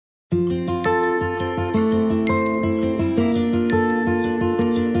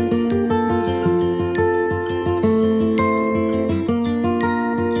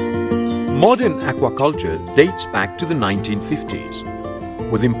Modern aquaculture dates back to the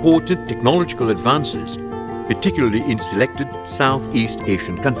 1950s, with important technological advances, particularly in selected Southeast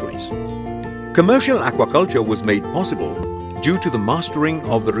Asian countries. Commercial aquaculture was made possible due to the mastering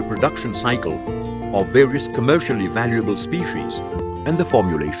of the reproduction cycle of various commercially valuable species and the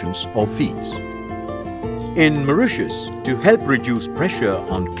formulations of feeds. In Mauritius, to help reduce pressure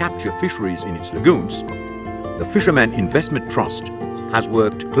on capture fisheries in its lagoons, the Fishermen Investment Trust has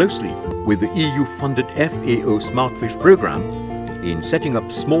worked closely with the EU-funded FAO Smartfish program in setting up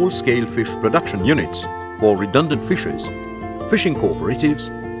small-scale fish production units for redundant fishers, fishing cooperatives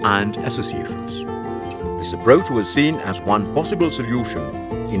and associations. This approach was seen as one possible solution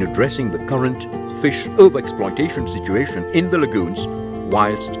in addressing the current fish overexploitation situation in the lagoons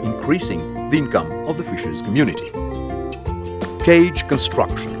whilst increasing the income of the fishers community. Cage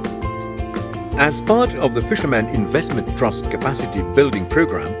construction. As part of the Fishermen Investment Trust capacity building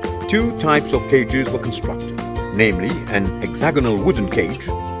program, two types of cages were constructed, namely an hexagonal wooden cage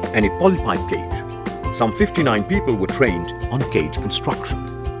and a polypipe cage. Some 59 people were trained on cage construction.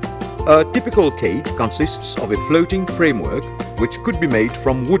 A typical cage consists of a floating framework which could be made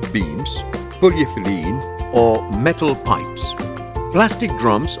from wood beams, polyethylene or metal pipes. Plastic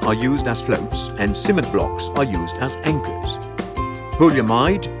drums are used as floats and cement blocks are used as anchors.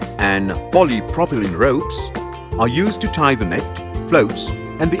 Polyamide and polypropylene ropes are used to tie the net, floats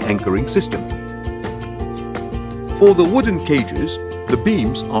and the anchoring system. For the wooden cages, the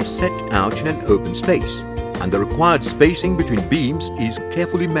beams are set out in an open space and the required spacing between beams is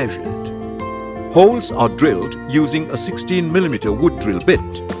carefully measured. Holes are drilled using a 16mm wood drill bit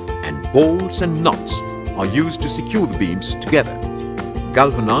and bolts and nuts are used to secure the beams together.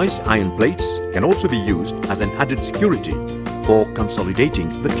 Galvanized iron plates can also be used as an added security for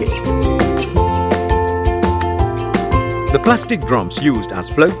consolidating the cage. The plastic drums used as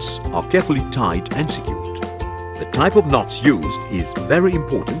floats are carefully tied and secured. The type of knots used is very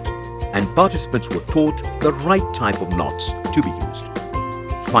important and participants were taught the right type of knots to be used.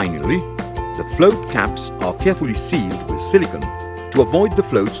 Finally, the float caps are carefully sealed with silicone to avoid the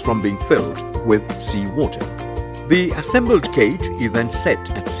floats from being filled with seawater. The assembled cage is then set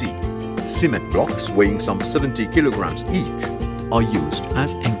at sea. Cement blocks weighing some 70 kilograms each are used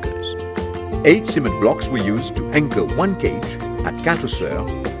as anchors. 8 cement blocks were used to anchor one cage at Portrays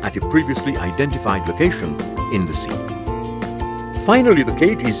at a previously identified location in the sea. Finally, the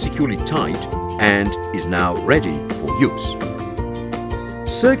cage is securely tied and is now ready for use.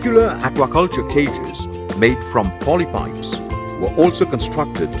 Circular aquaculture cages made from polypipes were also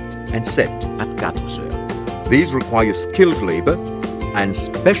constructed and set at Portrays. These require skilled labor and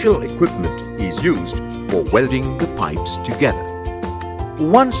special equipment is used for welding the pipes together.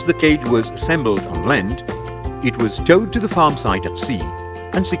 Once the cage was assembled on land, it was towed to the farm site at sea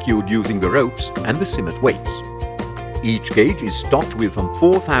and secured using the ropes and the cement weights. Each cage is stocked with some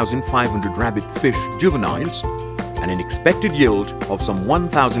 4,500 rabbit fish juveniles and an expected yield of some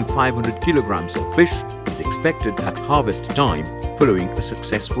 1,500 kilograms of fish is expected at harvest time following a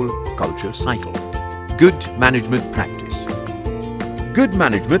successful culture cycle. Good management practice. Good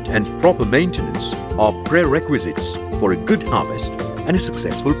management and proper maintenance are prerequisites for a good harvest and a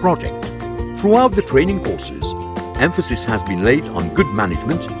successful project. Throughout the training courses, emphasis has been laid on good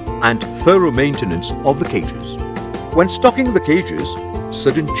management and thorough maintenance of the cages. When stocking the cages,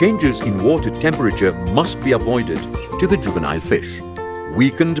 certain changes in water temperature must be avoided to the juvenile fish,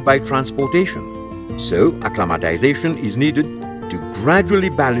 weakened by transportation. So, acclimatization is needed to gradually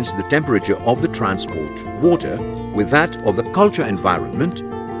balance the temperature of the transport water with that of the culture environment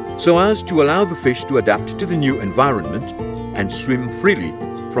so as to allow the fish to adapt to the new environment and swim freely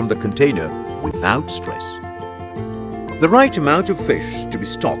from the container without stress. The right amount of fish to be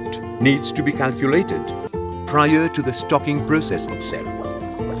stocked needs to be calculated prior to the stocking process itself.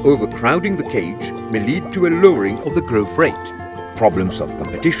 Overcrowding the cage may lead to a lowering of the growth rate, problems of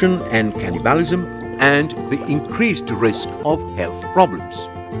competition and cannibalism, and the increased risk of health problems.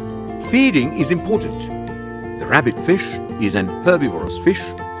 Feeding is important. The rabbit fish is an herbivorous fish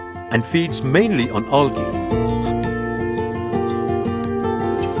and feeds mainly on algae.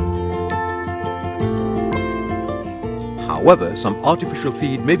 However, some artificial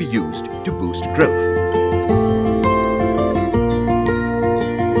feed may be used to boost growth.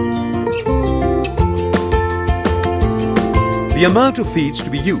 The amount of feeds to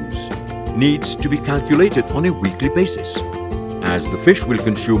be used needs to be calculated on a weekly basis, as the fish will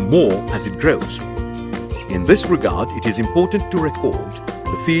consume more as it grows. In this regard, it is important to record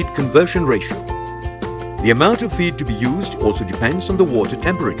the feed conversion ratio. The amount of feed to be used also depends on the water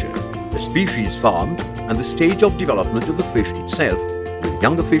temperature, the species farmed, and the stage of development of the fish itself, with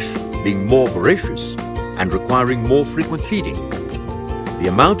younger fish being more voracious and requiring more frequent feeding. The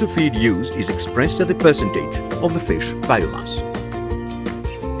amount of feed used is expressed as a percentage of the fish biomass.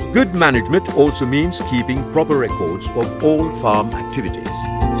 Good management also means keeping proper records of all farm activities.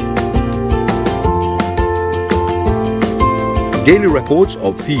 Daily records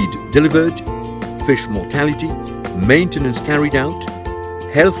of feed delivered, fish mortality, maintenance carried out,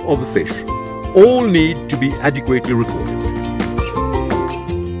 health of the fish, all need to be adequately recorded.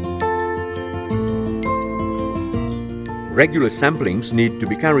 Regular samplings need to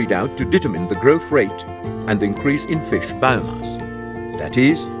be carried out to determine the growth rate and the increase in fish biomass. That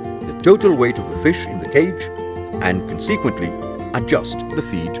is, the total weight of the fish in the cage, and consequently adjust the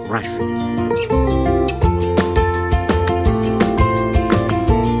feed ration.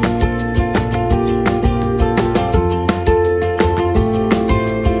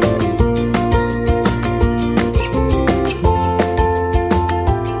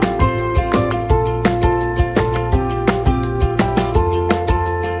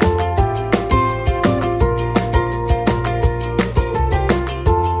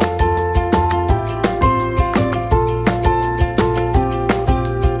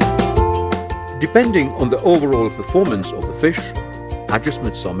 Depending on the overall performance of the fish,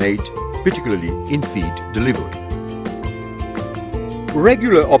 adjustments are made, particularly in feed delivery.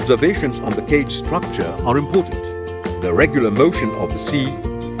 Regular observations on the cage structure are important. The regular motion of the sea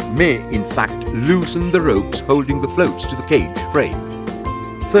may in fact loosen the ropes holding the floats to the cage frame.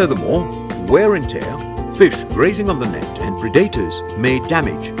 Furthermore, wear and tear, fish grazing on the net and predators may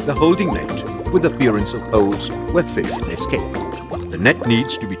damage the holding net with the appearance of holes where fish escape. The net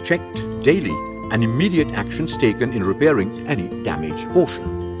needs to be checked daily and immediate actions taken in repairing any damaged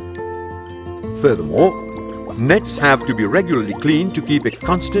portion. Furthermore, nets have to be regularly cleaned to keep a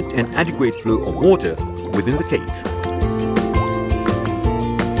constant and adequate flow of water within the cage.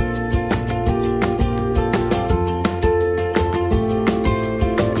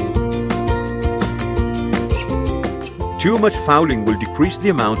 Too much fouling will decrease the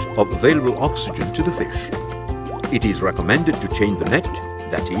amount of available oxygen to the fish. It is recommended to change the net,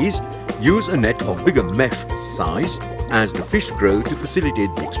 that is, use a net of bigger mesh size as the fish grow to facilitate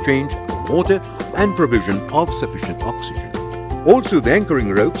the exchange of water and provision of sufficient oxygen. Also, the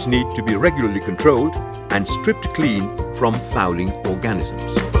anchoring ropes need to be regularly controlled and stripped clean from fouling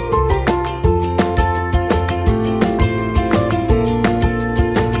organisms.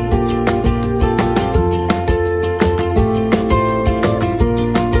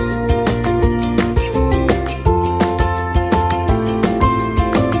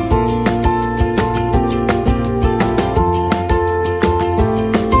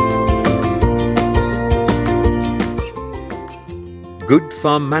 Good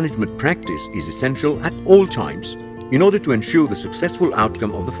farm management practice is essential at all times in order to ensure the successful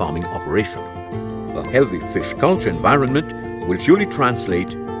outcome of the farming operation. A healthy fish culture environment will surely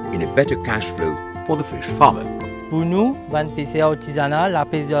translate in a better cash flow for the fish farmer. Pour nous, ban pêcheurs artisanal, la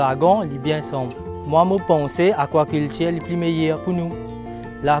pêche de lagon, est bien sombre. Moi, je pense que l'aquaculture est le plus meilleur pour nous.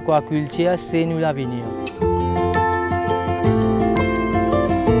 L'aquaculture, c'est nous l'avenir.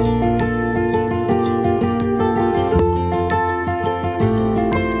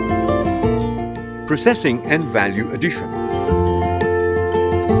 Processing and value addition.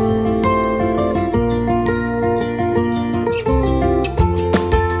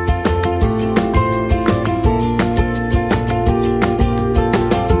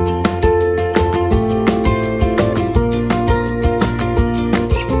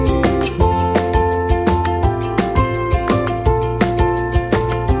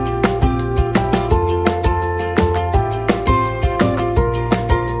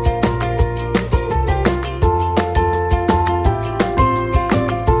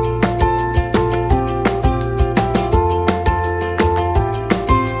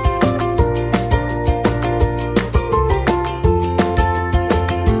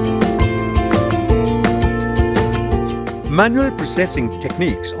 Manual processing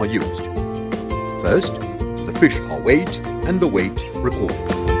techniques are used. First, the fish are weighed and the weight recorded.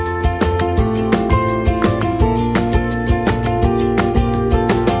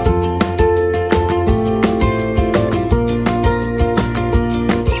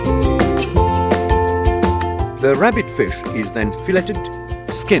 The rabbit fish is then filleted,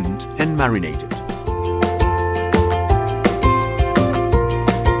 skinned and marinated.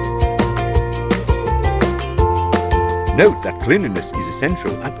 Note that cleanliness is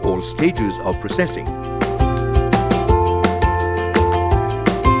essential at all stages of processing.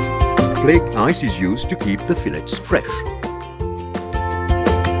 Flake ice is used to keep the fillets fresh.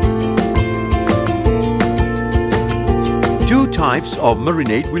 types of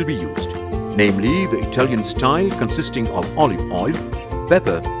marinade will be used, namely the Italian style consisting of olive oil,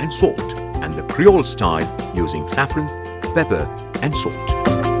 pepper and salt, and the Creole style using saffron, pepper and salt.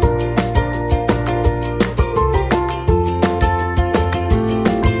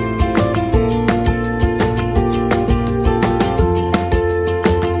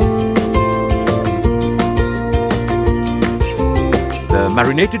 The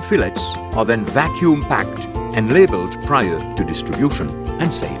marinated fillets are then vacuum packed and labelled prior to distribution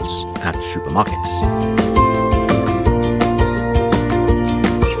and sales at supermarkets.